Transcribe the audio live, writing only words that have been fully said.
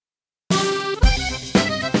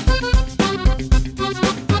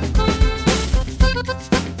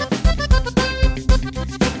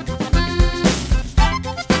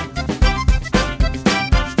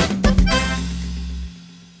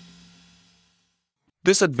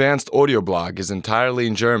This advanced audio blog is entirely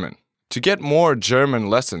in German. To get more German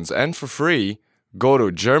lessons and for free, go to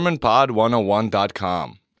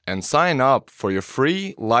GermanPod101.com and sign up for your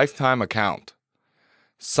free lifetime account.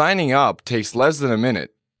 Signing up takes less than a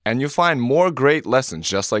minute, and you'll find more great lessons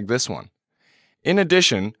just like this one. In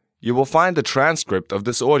addition, you will find the transcript of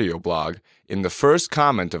this audio blog in the first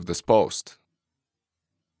comment of this post.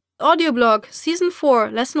 Audioblog Season 4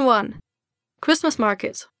 Lesson 1 Christmas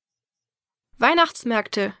Markets.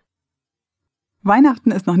 Weihnachtsmärkte.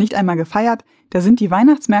 Weihnachten ist noch nicht einmal gefeiert, da sind die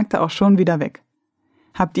Weihnachtsmärkte auch schon wieder weg.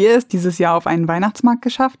 Habt ihr es dieses Jahr auf einen Weihnachtsmarkt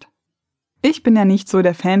geschafft? Ich bin ja nicht so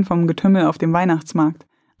der Fan vom Getümmel auf dem Weihnachtsmarkt,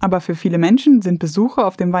 aber für viele Menschen sind Besuche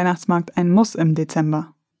auf dem Weihnachtsmarkt ein Muss im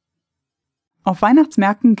Dezember. Auf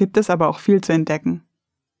Weihnachtsmärkten gibt es aber auch viel zu entdecken.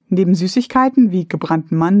 Neben Süßigkeiten wie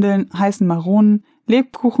gebrannten Mandeln, heißen Maronen,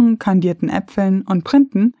 Lebkuchen, kandierten Äpfeln und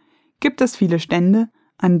Printen gibt es viele Stände,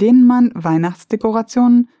 an denen man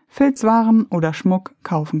Weihnachtsdekorationen, Filzwaren oder Schmuck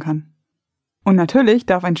kaufen kann. Und natürlich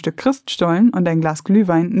darf ein Stück Christstollen und ein Glas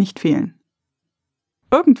Glühwein nicht fehlen.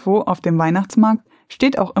 Irgendwo auf dem Weihnachtsmarkt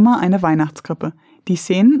steht auch immer eine Weihnachtskrippe, die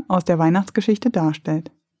Szenen aus der Weihnachtsgeschichte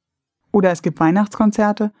darstellt. Oder es gibt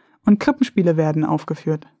Weihnachtskonzerte und Krippenspiele werden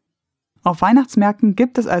aufgeführt. Auf Weihnachtsmärkten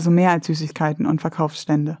gibt es also mehr als Süßigkeiten und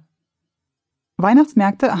Verkaufsstände.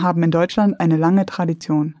 Weihnachtsmärkte haben in Deutschland eine lange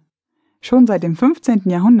Tradition. Schon seit dem 15.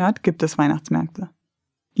 Jahrhundert gibt es Weihnachtsmärkte.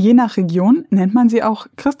 Je nach Region nennt man sie auch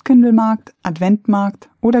Christkindlmarkt, Adventmarkt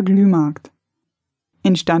oder Glühmarkt.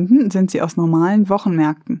 Entstanden sind sie aus normalen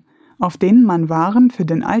Wochenmärkten, auf denen man Waren für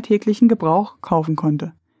den alltäglichen Gebrauch kaufen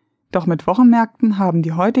konnte. Doch mit Wochenmärkten haben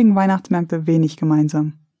die heutigen Weihnachtsmärkte wenig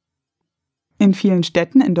gemeinsam. In vielen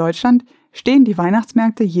Städten in Deutschland stehen die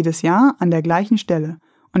Weihnachtsmärkte jedes Jahr an der gleichen Stelle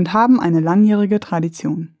und haben eine langjährige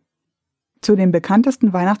Tradition. Zu den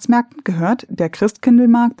bekanntesten Weihnachtsmärkten gehört der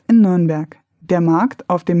Christkindlmarkt in Nürnberg, der Markt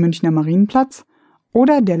auf dem Münchner Marienplatz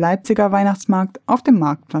oder der Leipziger Weihnachtsmarkt auf dem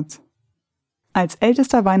Marktplatz. Als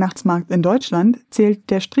ältester Weihnachtsmarkt in Deutschland zählt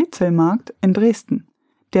der Striezelmarkt in Dresden,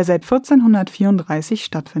 der seit 1434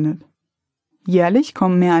 stattfindet. Jährlich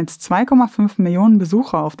kommen mehr als 2,5 Millionen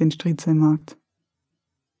Besucher auf den Striezelmarkt.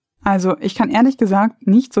 Also, ich kann ehrlich gesagt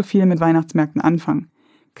nicht so viel mit Weihnachtsmärkten anfangen.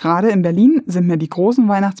 Gerade in Berlin sind mir die großen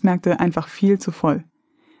Weihnachtsmärkte einfach viel zu voll.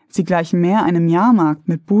 Sie gleichen mehr einem Jahrmarkt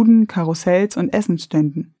mit Buden, Karussells und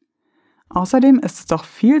Essensständen. Außerdem ist es doch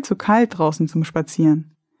viel zu kalt draußen zum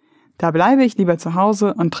Spazieren. Da bleibe ich lieber zu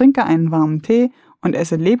Hause und trinke einen warmen Tee und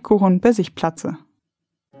esse Lebkuchen, bis ich platze.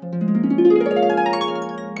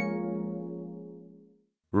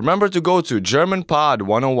 Remember to go to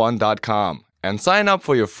GermanPod101.com and sign up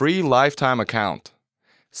for your free lifetime account.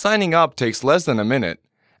 Signing up takes less than a minute,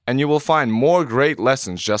 and you will find more great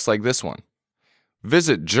lessons just like this one.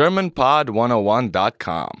 Visit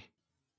GermanPod101.com.